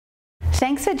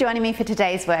Thanks for joining me for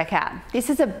today's workout. This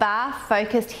is a bar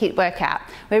focused HIIT workout.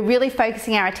 We're really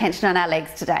focusing our attention on our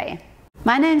legs today.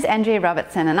 My name's Andrea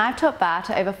and I've taught bar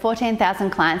to over 14,000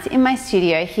 clients in my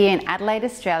studio here in Adelaide,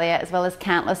 Australia, as well as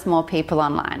countless more people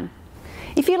online.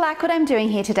 If you like what I'm doing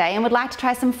here today and would like to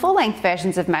try some full-length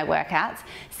versions of my workouts,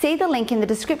 see the link in the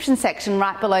description section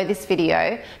right below this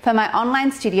video for my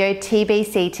online studio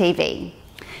TBC TV.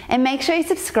 And make sure you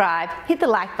subscribe, hit the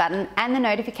like button and the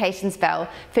notifications bell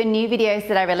for new videos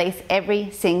that I release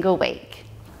every single week.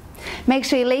 Make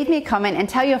sure you leave me a comment and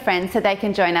tell your friends so they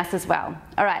can join us as well.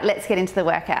 All right, let's get into the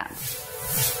workout.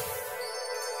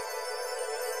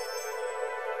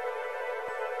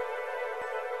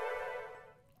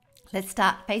 Let's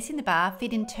start facing the bar,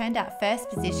 feet in turned out first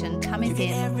position, tummies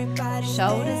in,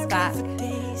 shoulders back,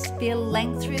 feel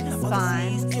length through the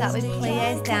spine, start with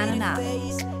pliés down and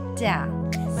up, down,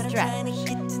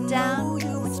 stretch, down,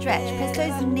 stretch, press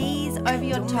those knees over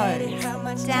your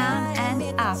toes, down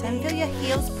and up, and feel your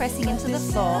heels pressing into the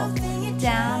floor,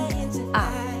 down,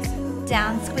 up,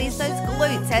 down, squeeze those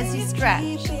glutes as you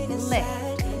stretch,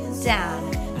 lift,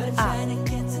 down,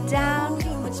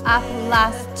 up,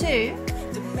 last two.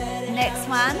 Next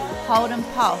one, hold and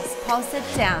pulse. Pulse it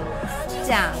down,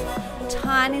 down.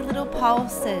 Tiny little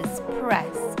pulses.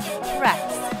 Press,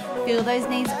 press. Feel those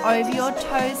knees over your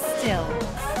toes still.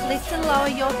 Lift and lower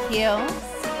your heels.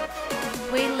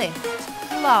 We lift,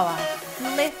 lower,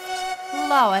 lift,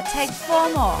 lower. Take 4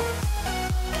 more.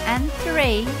 And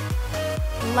 3.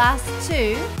 Last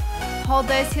 2. Hold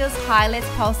those heels high. Let's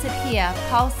pulse it here.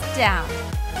 Pulse down,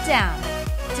 down,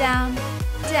 down,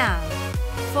 down.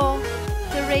 4,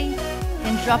 3,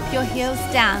 and drop your heels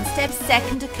down. Step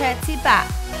second to curtsy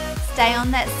back. Stay on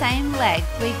that same leg.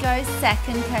 We go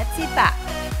second, curtsy back.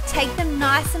 Take them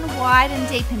nice and wide and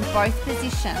deep in both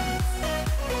positions.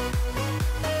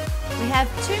 We have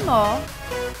 2 more.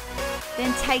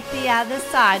 Then take the other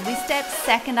side. We step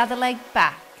second, other leg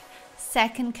back.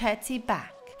 Second, curtsy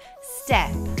back.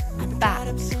 Step back.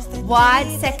 Wide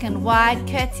second, wide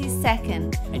curtsy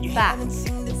second. Back.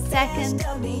 Second,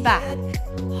 back.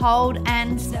 Hold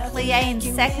and plie in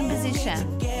second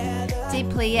position. Deep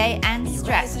plie and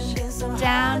stretch.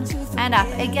 Down and up.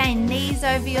 Again, knees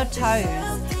over your toes.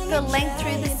 Feel length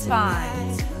through the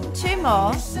spine. 2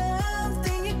 more.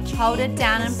 Hold it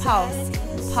down and pulse.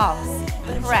 Pulse.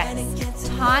 Press.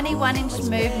 Tiny 1-inch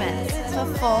movements. For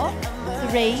 4,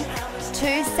 3,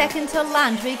 2. Second to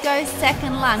lunge. We go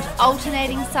second lunge.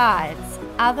 Alternating sides.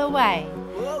 Other way.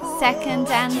 Second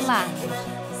and lunge.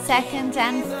 Second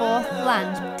and fourth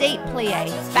lunge, deep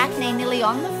plie, back knee nearly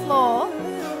on the floor.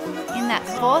 In that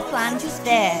fourth lunge is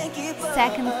there.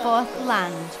 Second, fourth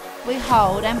lunge. We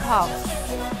hold and pulse.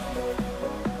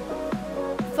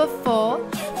 For 4,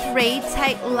 3,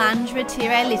 take lunge,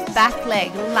 retire, lift, back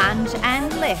leg, lunge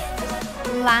and lift.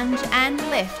 Lunge and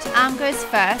lift. Arm goes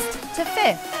first to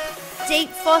 5th. Deep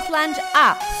fourth lunge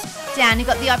up. Down. You've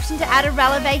got the option to add a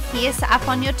releve here, so up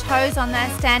on your toes on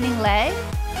that standing leg.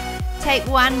 Take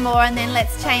 1 more and then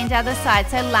let's change other side.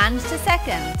 So lunge to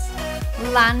second,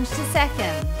 lunge to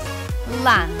second,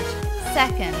 lunge,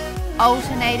 second,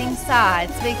 alternating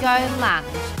sides. We go lunge,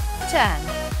 turn,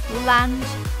 lunge,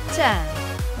 turn,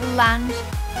 lunge,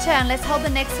 turn. Let's hold the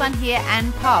next one here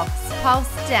and pulse. Pulse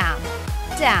down,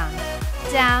 down,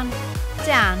 down,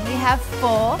 down. We have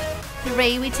 4,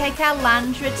 3. We take our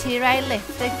lunge, retire,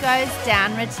 lift. It goes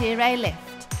down, retire,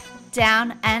 lift.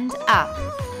 Down and up,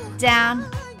 down,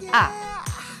 up,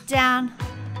 down,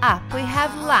 up. We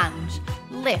have lunge,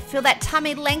 lift. Feel that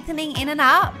tummy lengthening in and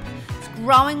up. It's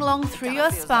growing long through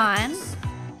your spine.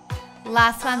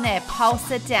 Last one there, pulse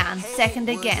it down. Second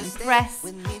again,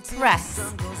 press,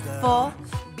 press. 4,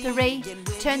 3,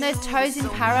 turn those toes in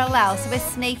parallel. So we're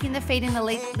sneaking the feet in a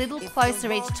little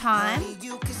closer each time.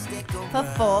 For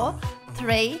 4,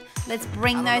 3, let's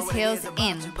bring those heels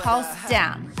in. Pulse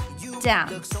down,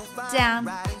 down,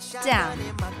 down, down.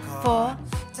 4,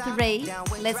 3,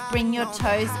 let's bring your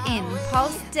toes in.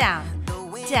 Pulse down,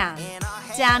 down,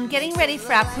 down. Getting ready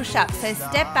for our push-up. So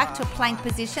step back to a plank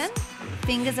position.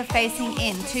 Fingers are facing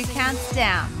in. 2 counts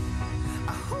down,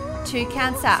 2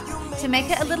 counts up. To make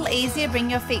it a little easier, bring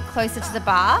your feet closer to the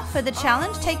bar. For the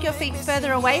challenge, take your feet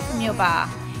further away from your bar.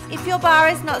 If your bar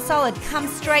is not solid, come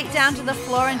straight down to the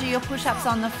floor and do your push-ups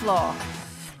on the floor.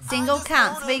 Single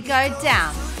counts. We go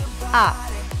down, up,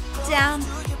 down,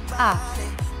 up,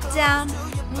 down,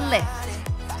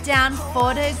 lift, down,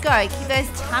 4 to go. Keep those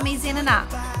tummies in and up,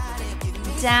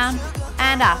 down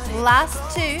and up.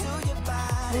 Last 2.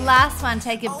 Last one,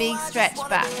 take a big stretch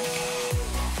back.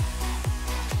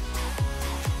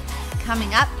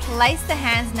 Coming up, place the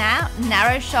hands now,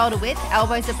 narrow shoulder width,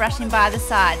 elbows are brushing by the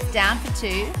sides. Down for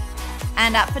 2,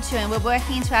 and up for 2. And we're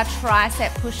working into our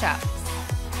tricep push-ups.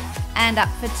 And up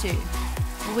for 2.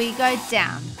 We go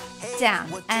down, down,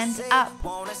 and up,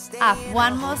 up.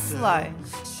 One more slow.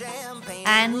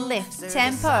 And lift,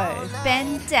 tempo,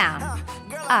 bend down,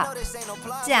 up,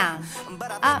 down,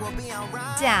 up,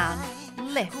 down,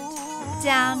 lift,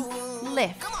 down,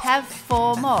 lift. Have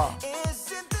 4 more.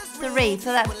 3,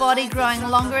 feel that body growing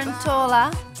longer and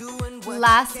taller.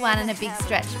 Last one and a big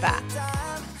stretch back.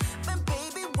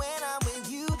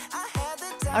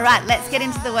 All right, let's get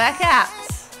into the workout.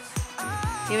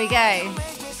 Here we go.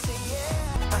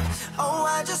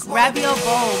 Grab your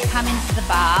ball, come into the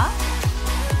bar.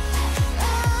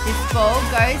 This ball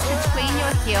goes between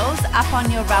your heels up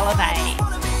on your releve.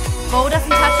 Ball doesn't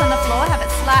touch on the floor, have it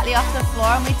slightly off the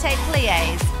floor, and we take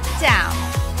pliés. Down,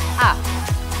 up,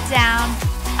 down,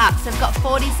 up. So we've got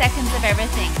 40 seconds of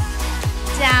everything.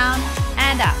 Down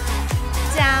and up,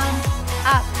 down,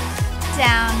 up,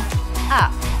 down,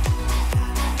 up.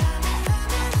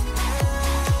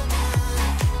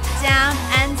 Down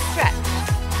and stretch,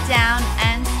 down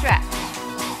and stretch.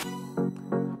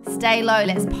 Stay low,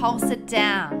 let's pulse it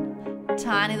down.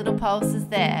 Tiny little pulses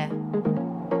there.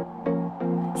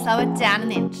 Slow it down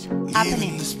an inch, up an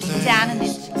inch, down an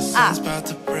inch, up,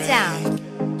 down,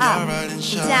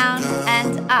 down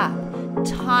and up.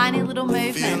 Tiny little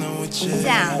movements.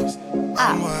 Down,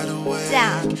 up,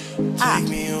 down, up,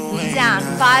 down.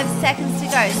 5 seconds to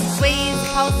go. Squeeze,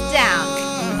 pulse down.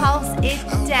 Pulse it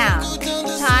down.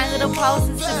 Tiny little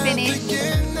pulses to finish.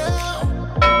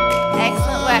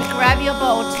 Excellent work. Grab your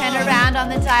ball, turn around on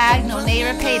the diagonal, knee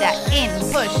repeater. In,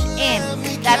 push, in.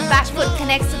 That back foot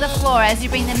connects to the floor as you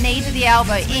bring the knee to the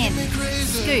elbow. In,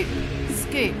 scoop,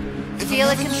 scoop. Feel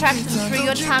a contraction through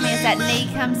your tummy as that knee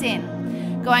comes in.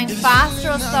 Going faster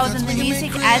or slower than the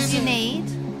music as you need.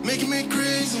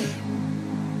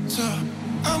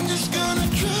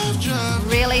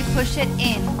 Really push it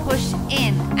in,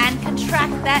 and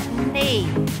contract that knee.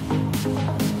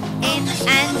 In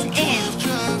and in.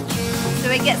 So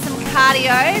we get some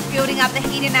cardio, building up the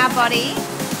heat in our body.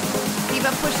 Keep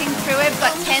it pushing through. We've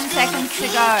got 10 seconds to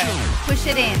go. Push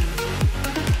it in.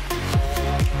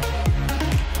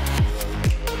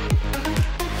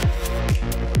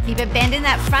 Keep it bending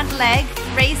that front leg.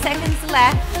 3 seconds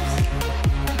left.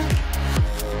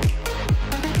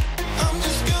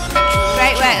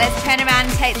 Great work. Let's turn around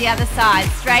and take the other side.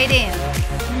 Straight in.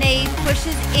 Knee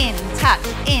pushes in, touch,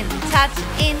 in,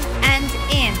 and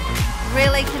in.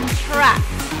 Really contract.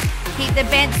 Keep the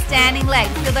bent standing leg.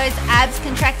 Feel those abs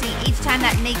contracting each time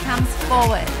that knee comes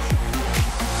forward.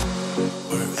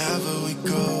 Wherever we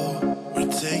go,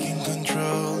 we're taking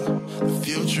control. The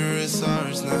future is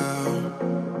ours now.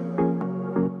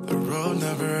 The road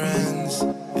never ends.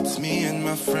 It's me and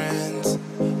my friends.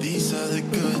 These are the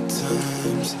good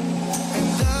times.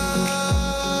 And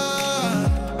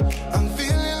I'm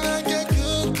feeling like I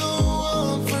could go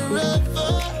on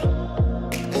forever.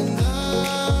 And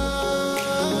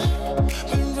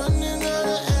I've been running out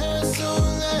of air, so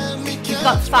let me catch. You've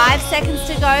got 5 seconds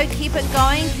to go. Keep it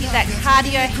going. Keep that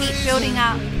cardio heat building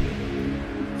up.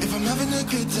 If I'm having a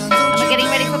good time, And we're getting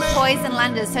ready for poison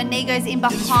lunges. So knee goes in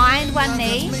behind one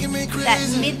knee. That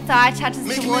mid-thigh touches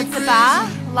towards the bar.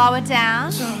 Lower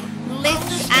down.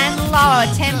 Lift and lower.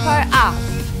 Tempo up.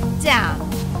 Down.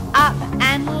 Up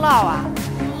and lower.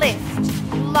 Lift.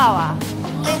 Lower.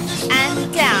 Lift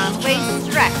and down. We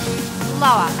stretch.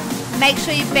 Lower. Make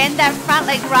sure you bend that front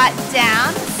leg right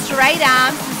down. Straight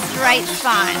arms and straight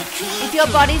spine. If your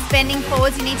body's bending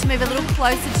forwards, you need to move a little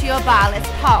closer to your bar. Let's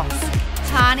pulse.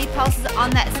 Tiny pulses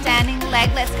on that standing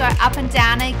leg. Let's go up and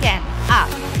down again. Up,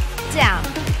 down,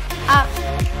 up,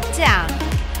 down,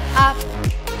 up,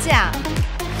 down,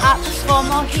 up. 4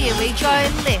 more here. We go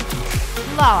lift,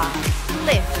 lower,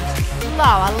 lift,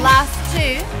 lower. Last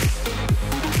 2.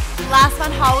 Last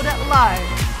one, hold it low.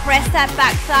 Press that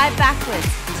back thigh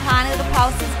backwards. Tiny little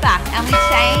pulses back. And we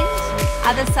change.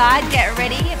 Other side, get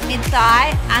ready.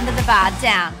 Mid-thigh, under the bar,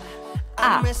 down.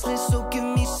 Up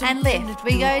and lift.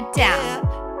 We go down,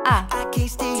 up,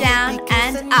 down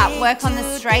and up. Work on the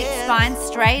straight spine,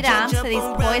 straight arms for these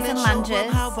poison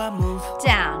lunges.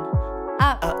 Down,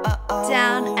 up,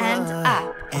 down and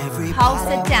up. Pulse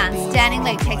it down. Standing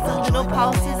leg takes the little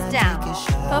pulses down.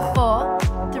 For 4,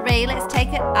 3, let's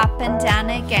take it up and down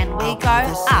again. We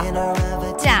go up,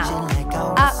 down,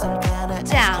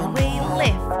 we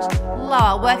lift,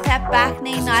 lower. Work that back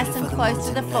knee nice and close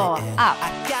to the floor. Up,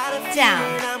 down,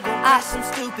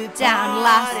 down.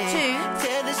 Last 2.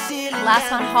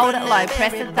 Last one, hold it low.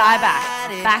 Press the thigh back.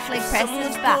 Back leg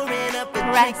presses back.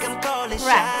 Press,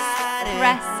 press,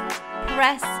 press,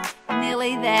 press.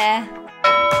 Nearly there.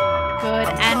 Good,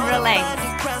 and release.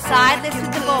 Side lift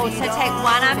with the ball. So take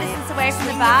one arm distance away from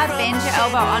the bar, bend your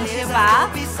elbow onto your bar.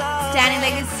 Standing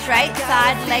leg is straight,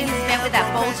 side leg is bent with that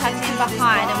ball tucked in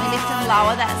behind, and we lift and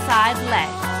lower that side leg.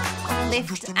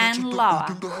 Lift and lower.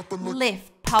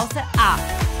 Lift, pulse it up,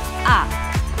 up,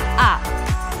 up,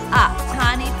 up.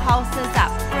 Tiny pulses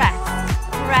up. Press,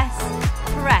 press,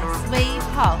 press. We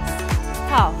pulse,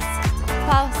 pulse,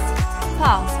 pulse,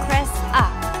 pulse. Press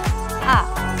up, up.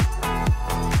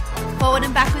 Forward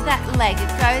and back with that leg. It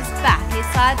goes back. It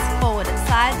slides forward. It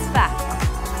slides back.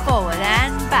 Forward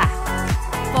and back.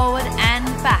 Forward and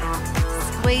back.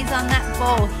 Squeeze on that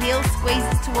ball. Heel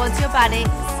squeezes towards your buttocks.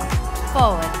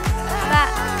 Forward, back,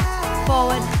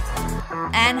 forward,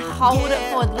 and hold it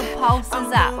forward. Little pulses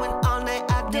up.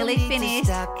 Nearly finished.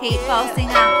 Keep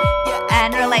pulsing up.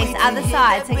 And release. Other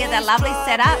side. So get that lovely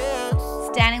setup.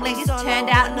 Standing leg is turned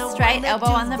out and straight.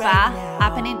 Elbow on the bar.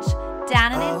 Up an inch.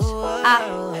 Down an inch. Up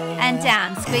and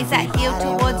down. Squeeze that heel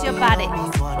towards your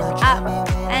buttocks. Up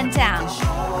and down.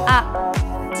 Up,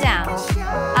 down,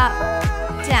 up,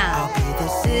 down.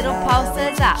 Little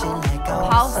pulses up.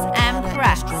 Pulse and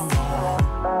press. Keep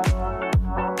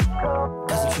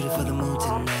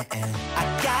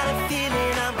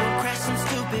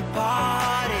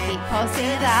pulsing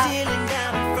it up.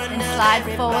 And slide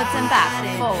forwards and back.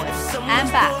 Forward and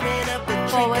back.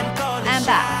 Forward and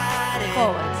back.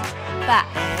 Forward, back,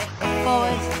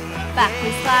 forward, back.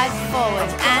 We slide forward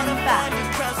and back.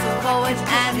 Forward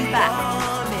and back.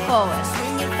 Forward,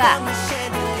 back.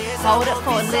 Hold it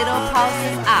forward. Little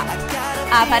pulses up.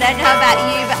 Up. I don't know about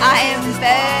you, but I am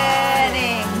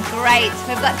burning. Great.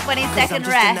 We've got 20-second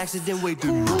rest.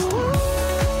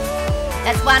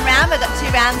 That's one round. We've got 2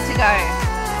 rounds to go.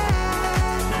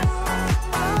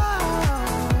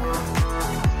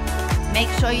 Make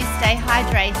sure you stay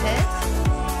hydrated.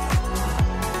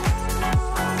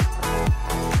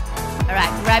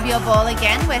 Alright, grab your ball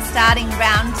again. We're starting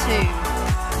round 2.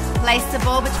 Place the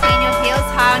ball between your heels,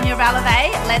 high on your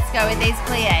releve. Let's go with these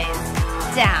pliés.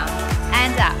 Down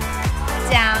and up.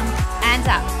 Down and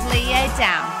up. Plié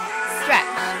down. Stretch.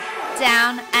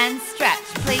 Down and stretch.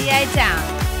 Plié down.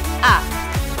 Up.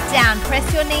 Down. Press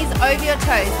your knees over your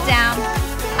toes. Down.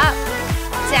 Up.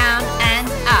 Down and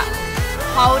up.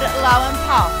 Hold it low and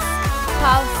pulse.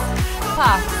 Pulse.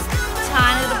 Pulse.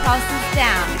 Tiny little pulses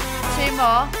down. 2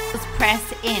 more. Press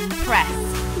in, press,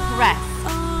 press,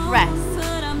 press,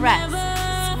 press,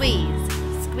 squeeze,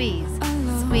 squeeze,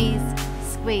 squeeze,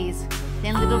 squeeze.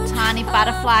 Then little tiny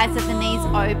butterflies of the knees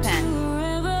open.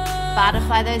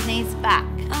 Butterfly those knees back.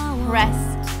 Press,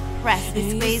 press.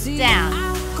 We squeeze down,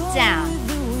 down,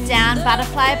 down,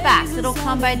 butterfly back. Little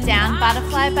combo down,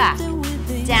 butterfly back.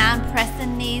 Down, press the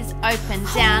knees open.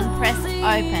 Down, press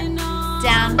open.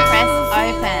 Down, press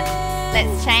open.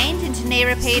 Let's change into knee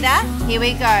repeater. Here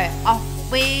we go. Off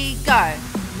we go.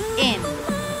 In,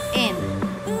 in,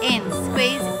 in.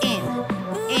 Squeeze in,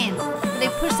 in. Really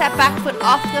push that back foot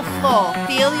off the floor.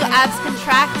 Feel your abs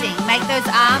contracting. Make those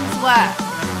arms work.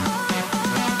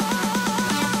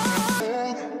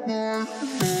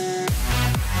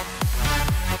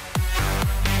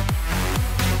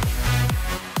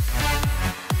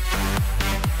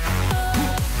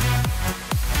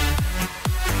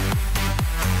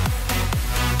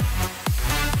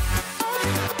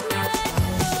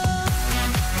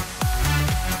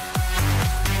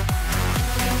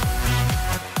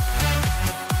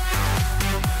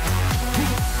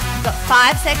 Got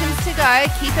 5 seconds to go.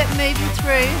 Keep it moving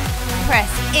through.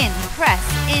 Press in, press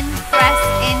in, press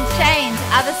in. Change.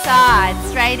 Other side.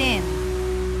 Straight in.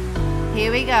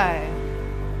 Here we go.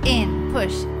 In,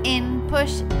 push, in,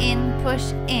 push, in,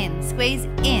 push, in. Squeeze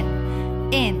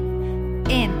in, in,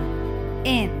 in,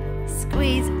 in.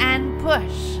 Squeeze and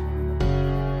push.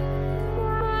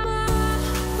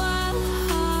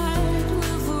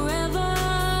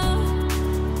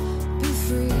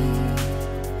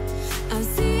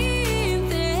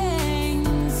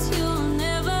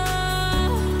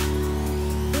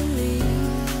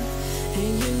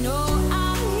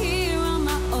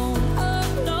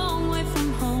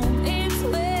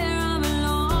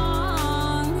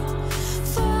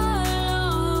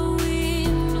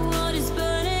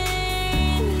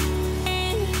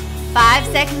 Five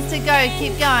seconds to go.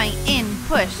 Keep going. In,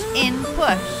 push, in,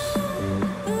 push.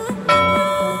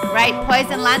 Great.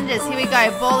 Poison lunges. Here we go.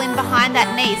 Ball in behind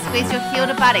that knee. Squeeze your heel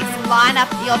to buttocks. Line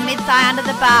up your mid-thigh under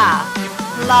the bar.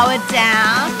 Lower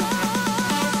down.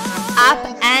 Up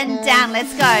and down.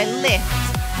 Let's go. Lift,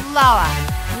 lower,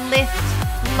 lift,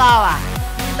 lower,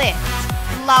 lift,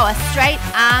 lower. Straight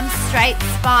arms, straight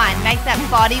spine. Make that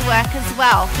body work as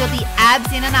well. Feel the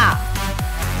abs in and up.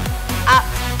 Up,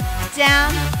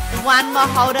 down. One more.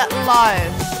 Hold it low.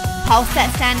 Pulse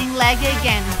that standing leg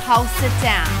again, pulse it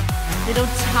down. Little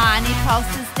tiny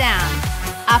pulses down.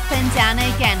 Up and down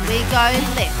again, we go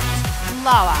lift,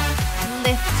 lower,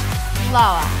 lift,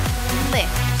 lower,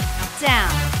 lift,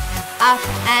 down, up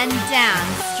and down.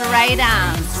 Straight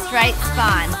arms, straight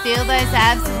spine. Feel those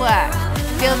abs work.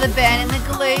 Feel the burn in the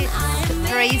glutes.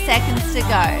 3 seconds to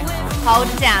go.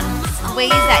 Hold it down.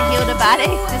 Squeeze that heel to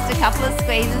buttock. Just a couple of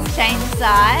squeezes, change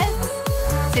sides.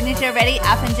 As soon as you're ready,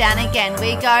 up and down again.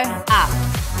 We go up,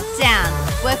 down.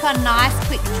 Work on nice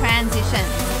quick transitions.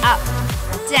 Up,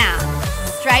 down.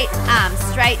 Straight arms,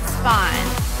 straight spine.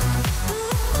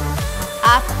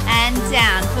 Up and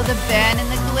down. Feel the burn in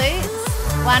the glutes.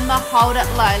 One more, hold it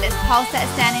low. Let's pulse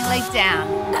that standing leg down.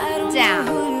 Down,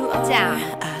 down,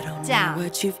 down.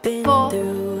 4,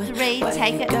 3,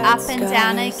 take it up and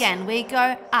down again. We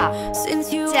go up,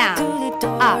 down,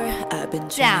 up,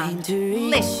 down,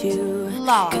 lift,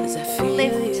 lower,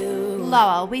 lift,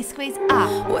 lower. We squeeze up,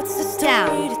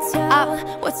 down, up,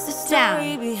 down,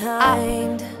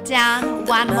 up, down.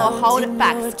 One more, hold it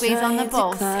back, squeeze on the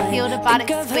balls. Heel to buttock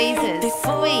squeezes,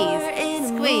 squeeze,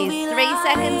 squeeze. 3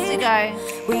 seconds to go.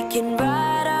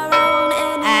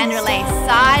 And release,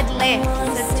 side lift.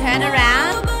 Just turn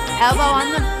around, elbow on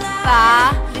the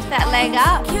bar, lift that leg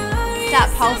up, start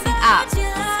pulsing up.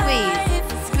 Squeeze,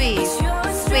 squeeze,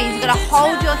 squeeze. You've got to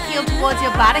hold your heel towards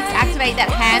your buttocks, activate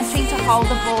that hamstring to hold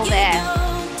the ball there.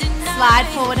 Slide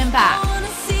forward and back,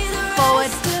 forward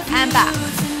and back,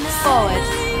 forward,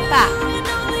 back,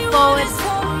 forward,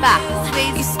 back.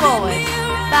 Squeeze forward,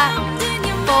 back,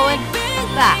 forward,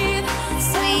 back.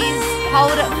 Squeeze,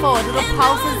 hold it forward. Little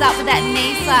pulses up with that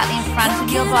knee slightly in front of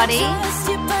your body.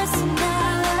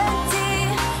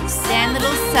 Stand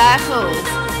little circles,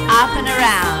 up and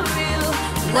around.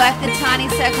 Work the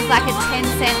tiny circles like a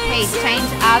 10-cent piece. Change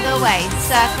other way,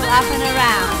 circle up and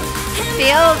around.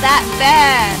 Feel that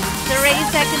burn. 3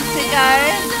 seconds to go.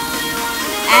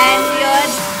 And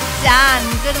you're done.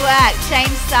 Good work.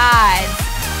 Change sides.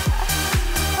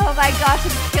 Oh my gosh,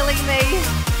 it's killing me.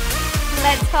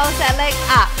 Let's pulse that leg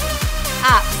up,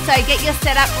 up. So get your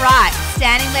setup right.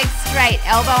 Standing leg straight,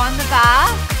 elbow on the bar.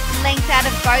 Length out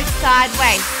of both side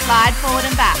waists. Slide forward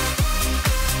and back.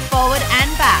 Forward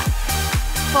and back.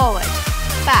 Forward,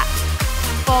 back.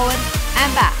 Forward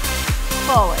and back.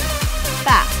 Forward,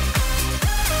 back.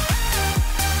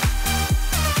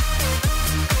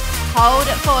 Hold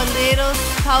it forward. Little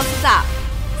pulses up.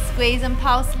 Squeeze and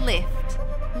pulse, lift.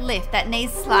 Lift. That knee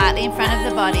slightly in front of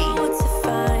the body.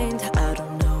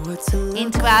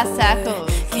 Into our circles.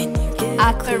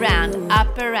 Up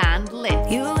around, lift.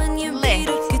 Lift.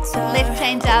 Lift,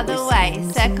 change other way.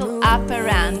 Circle up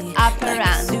around, up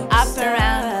around, up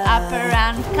around, up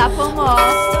around. Couple more.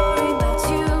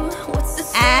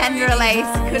 And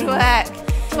release. Good work.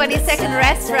 20-second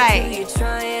rest break.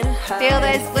 Feel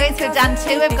those glutes. We've done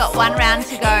 2. We've got 1 round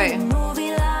to go.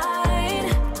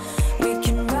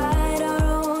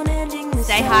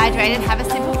 Stay hydrated. Have a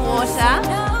sip of water.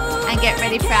 And get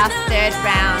ready for our 3rd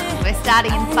round. We're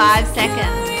starting in 5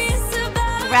 seconds.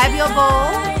 Grab your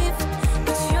ball.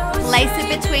 Place it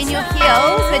between your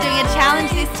heels. We're doing a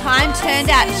challenge this time. Turned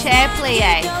out chair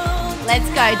plie. Let's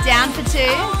go. Down for 2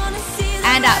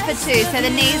 and up for 2. So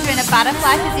the knees are in a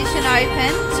butterfly position,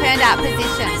 open, turned out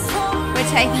position.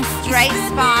 We're taking straight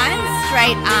spine,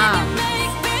 straight arms.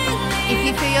 If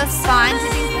you feel your spine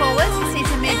tipping forwards, you just need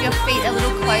to move your feet a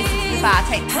little closer to the bar.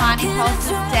 Take tiny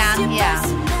pulses down here.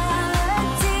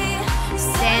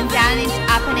 Stand down an inch,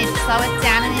 up an inch. Slow it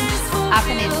down an inch, up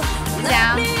an inch.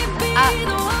 Down, up,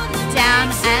 down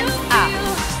and up.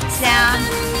 Down,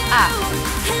 up,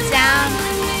 down,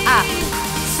 up.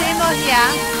 2 more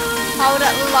here. Hold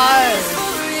it low.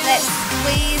 Let's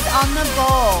squeeze on the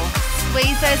ball.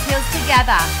 Squeeze those heels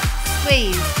together.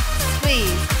 Squeeze,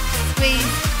 squeeze,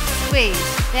 squeeze, squeeze.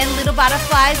 Then little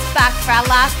butterflies back for our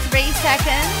last 3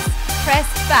 seconds. Press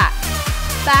back.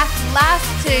 Back, last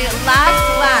 2, last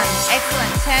lunge.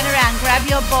 Excellent. Turn around, grab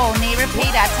your ball, knee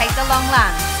repeater. Take the long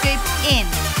lunge. Scoop in,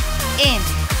 in,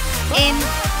 in,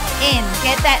 in.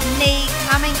 Get that knee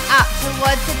coming up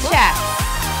towards the chest.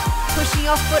 Pushing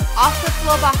your foot off the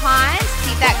floor behind.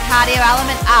 Keep that cardio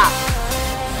element up.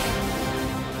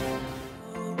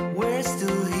 We're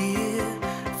still here,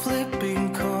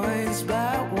 flipping coins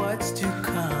about what's to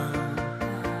come.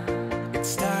 It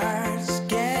starts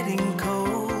getting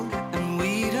cold, and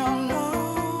we don't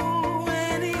know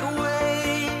any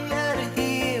way out of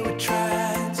here. We're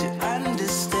trying to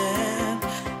understand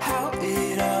how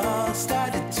it all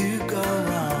started to go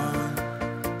wrong,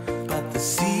 but the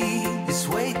sea is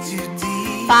way too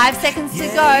deep. 5 seconds to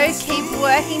go. Keep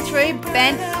working through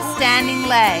bent standing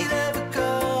leg.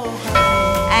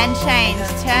 and change,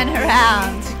 turn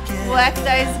around. Work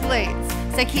those glutes.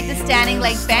 So keep the standing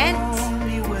leg bent.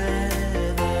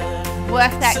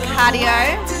 Work that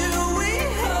cardio.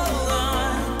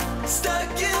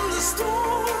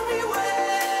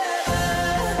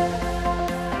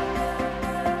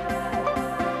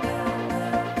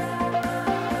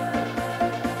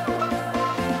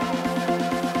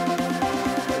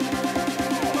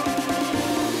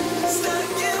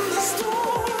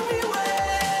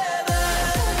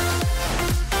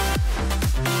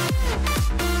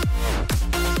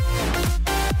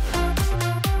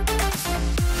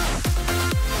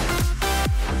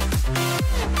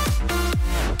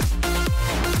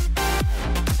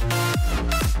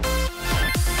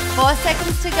 4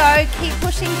 seconds to go. Keep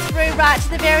pushing through right to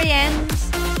the very end.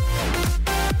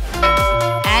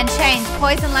 And change.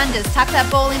 Poison lunges. Tuck that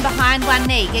ball in behind one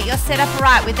knee. Get your setup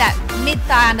right with that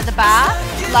mid-thigh under the bar.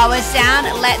 Lower down.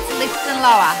 Let's lift and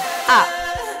lower. Up,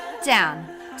 down,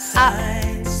 up,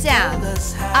 down,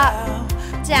 up,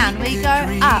 down. We go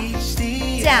up,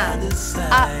 down,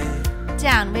 up,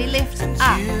 down. We lift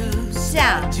up,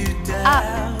 down,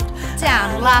 up,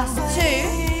 down. Last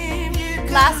 2.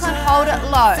 Last one, hold it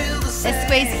low. Let's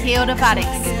squeeze heel to buttock.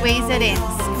 Squeeze it in.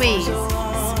 Squeeze,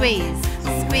 squeeze,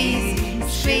 squeeze,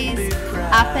 squeeze.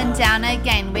 Up and down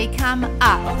again. We come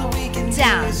up,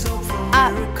 down,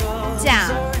 up,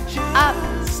 down, up,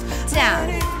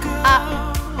 down,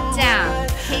 up, down.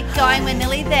 Keep going. We're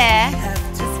nearly there.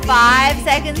 Just 5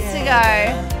 seconds to go.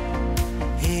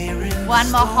 One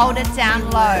more. Hold it down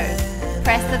low.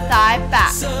 Press the thigh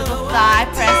back. Little thigh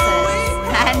presses.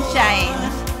 And change.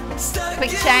 Quick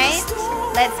change.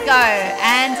 Let's go.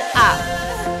 And up,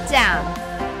 down,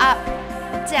 up,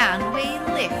 down. We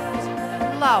lift,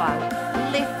 lower,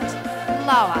 lift,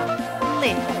 lower,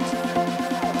 lift,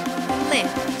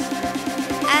 lift,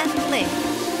 and lift.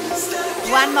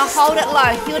 One more. Hold it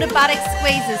low. Heel to buttock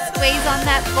squeezes. Squeeze on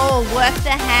that ball. Work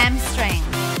the hamstring.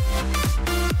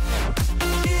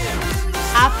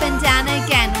 Up and down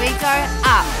again. We go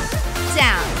up,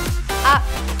 down, up,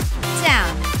 down,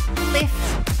 lift,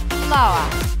 lower,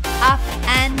 up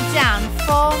and down.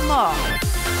 4 more.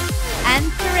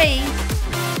 And 3.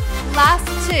 Last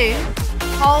 2.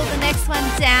 Hold the next one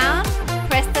down.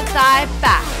 Press the thigh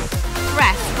back.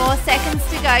 Press. 4 seconds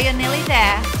to go. You're nearly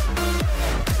there.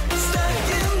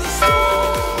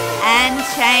 And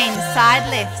change. Side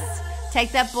lifts.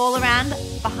 Take that ball around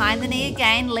behind the knee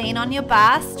again. Lean on your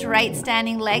bar. Straight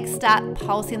standing leg. Start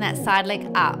pulsing that side leg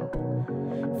up.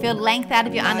 Feel length out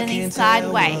of your underneath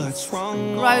side waist.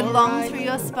 Grow long through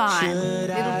your spine.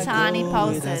 Little tiny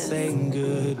pulses.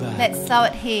 Let's slow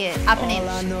it here. Up an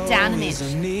inch, down an inch,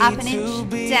 up an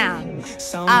inch, down,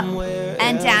 up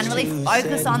and down. Really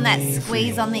focus on that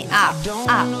squeeze on the up,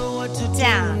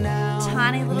 down.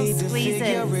 Tiny little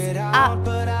squeezes. Up,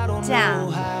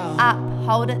 down, up.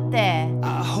 Hold it there.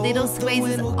 Little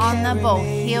squeezes on the ball.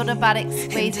 Heel to buttock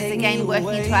squeezes again,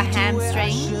 working to our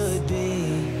hamstrings.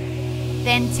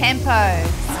 Then tempo.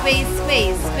 Squeeze,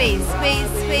 squeeze, squeeze, squeeze,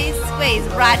 squeeze, squeeze.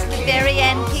 Right to the very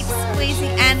end. Keep squeezing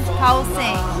and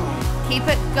pulsing. Keep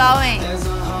it going.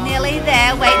 Nearly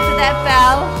there. Wait for that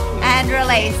bell. And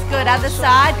release. Good. Other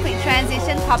side. Quick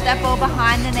transition. Pop that ball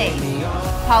behind the knee.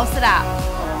 Pulse it up.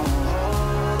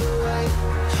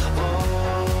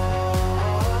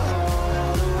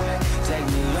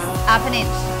 Up an inch.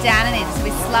 Down an inch. So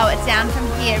we slow it down from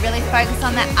here. Really focus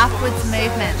on that upwards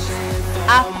movement.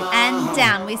 Up and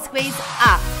down. We squeeze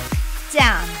up,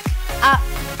 down,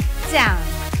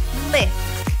 lift,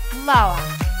 lower,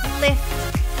 lift,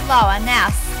 lower. Now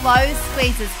slow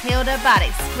squeezes, heel to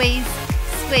buttock. Squeeze,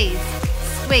 squeeze,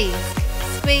 squeeze,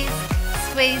 squeeze,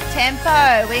 squeeze.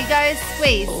 Tempo. We go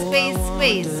squeeze, squeeze,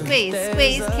 squeeze, squeeze,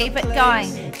 squeeze. Keep it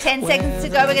going. 10 seconds to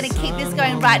go. We're going to keep this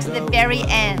going right to the very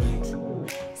end.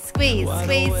 Squeeze,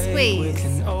 squeeze, squeeze.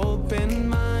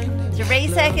 3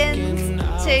 seconds.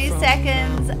 2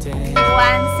 seconds, 1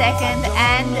 second,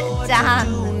 and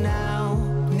done.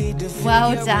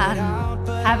 Well done.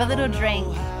 Have a little drink.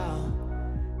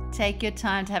 Take your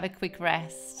time to have a quick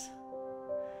rest.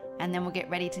 And then we'll get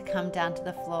ready to come down to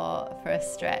the floor for a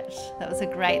stretch. That was a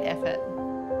great effort.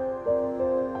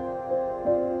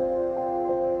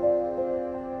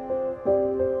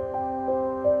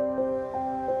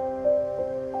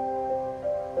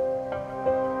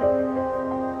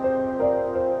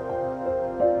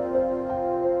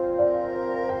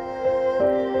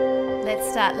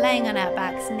 Start laying on our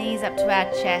backs, knees up to our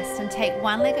chest, and take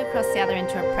one leg across the other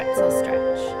into a pretzel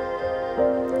stretch.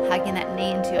 Hugging that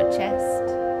knee into your chest.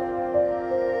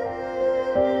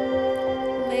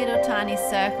 Little tiny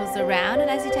circles around, and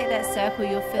as you take that circle,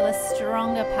 you'll feel a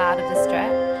stronger part of the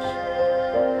stretch.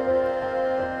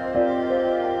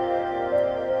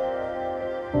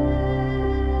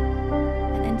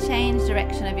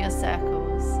 direction of your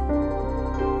circles.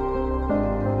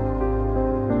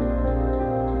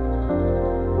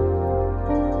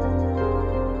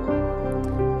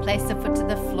 Place the foot to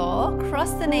the floor,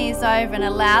 cross the knees over and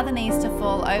allow the knees to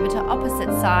fall over to opposite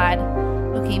side,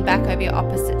 looking back over your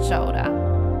opposite shoulder.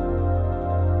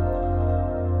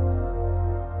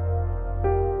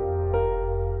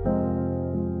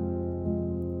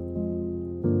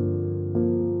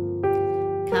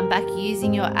 Come back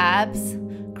using your abs,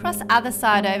 cross other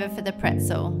side over for the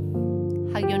pretzel.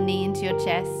 Hug your knee into your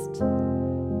chest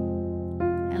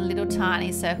and little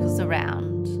tiny circles around.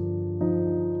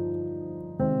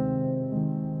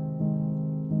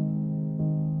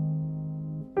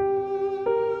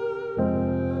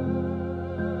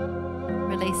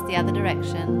 Release the other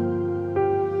direction.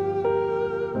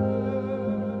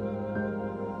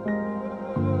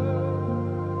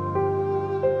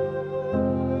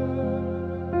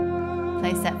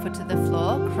 Place that foot to the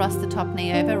floor, cross the top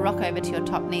knee over, rock over to your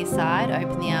top knee side,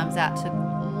 open the arms out to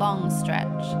long stretch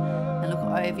and look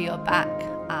over your back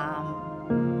arm.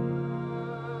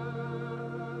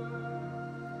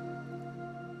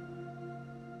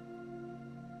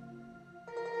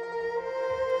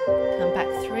 Come back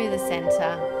through the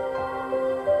center.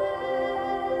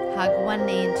 Hug one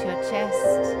knee into your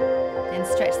chest, then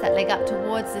stretch that leg up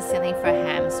towards the ceiling for a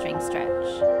hamstring stretch.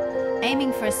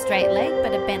 Aiming for a straight leg,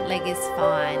 but a bent leg is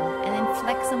fine. And then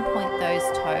flex and point those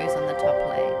toes on the top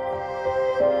leg.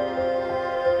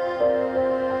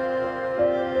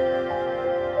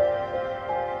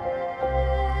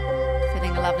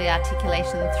 Feeling a lovely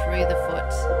articulation through the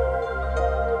foot.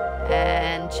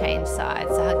 And change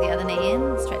sides. So hug the other knee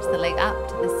in, stretch the leg up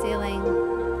to the ceiling.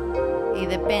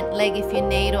 Either bent leg if you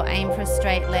need, or aim for a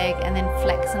straight leg, and then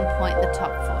flex and point the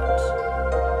top foot.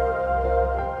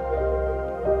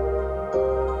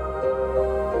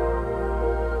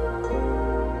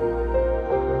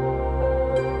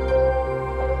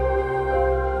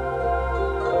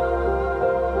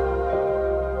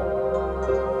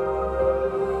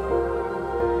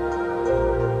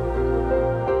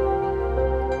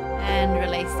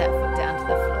 That foot down to the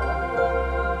floor.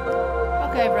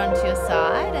 Rock over onto your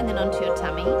side and then onto your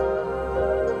tummy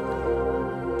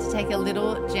to take a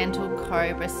little gentle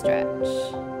cobra stretch.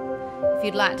 If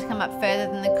you'd like to come up further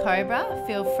than the cobra,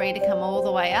 feel free to come all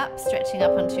the way up, stretching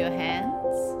up onto your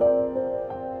hands.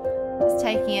 Just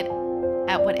taking it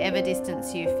at whatever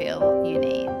distance you feel you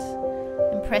need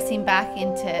and pressing back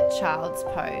into child's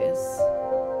pose.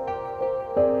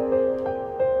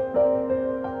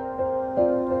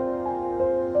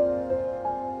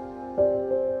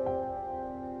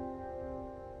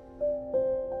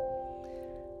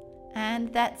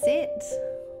 And that's it.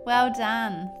 Well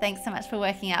done. Thanks so much for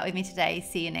working out with me today.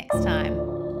 See you next time.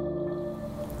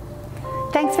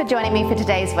 Thanks for joining me for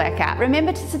today's workout.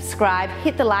 Remember to subscribe,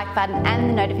 hit the like button and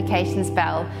the notifications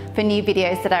bell for new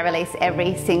videos that I release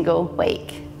every single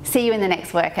week. See you in the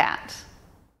next workout.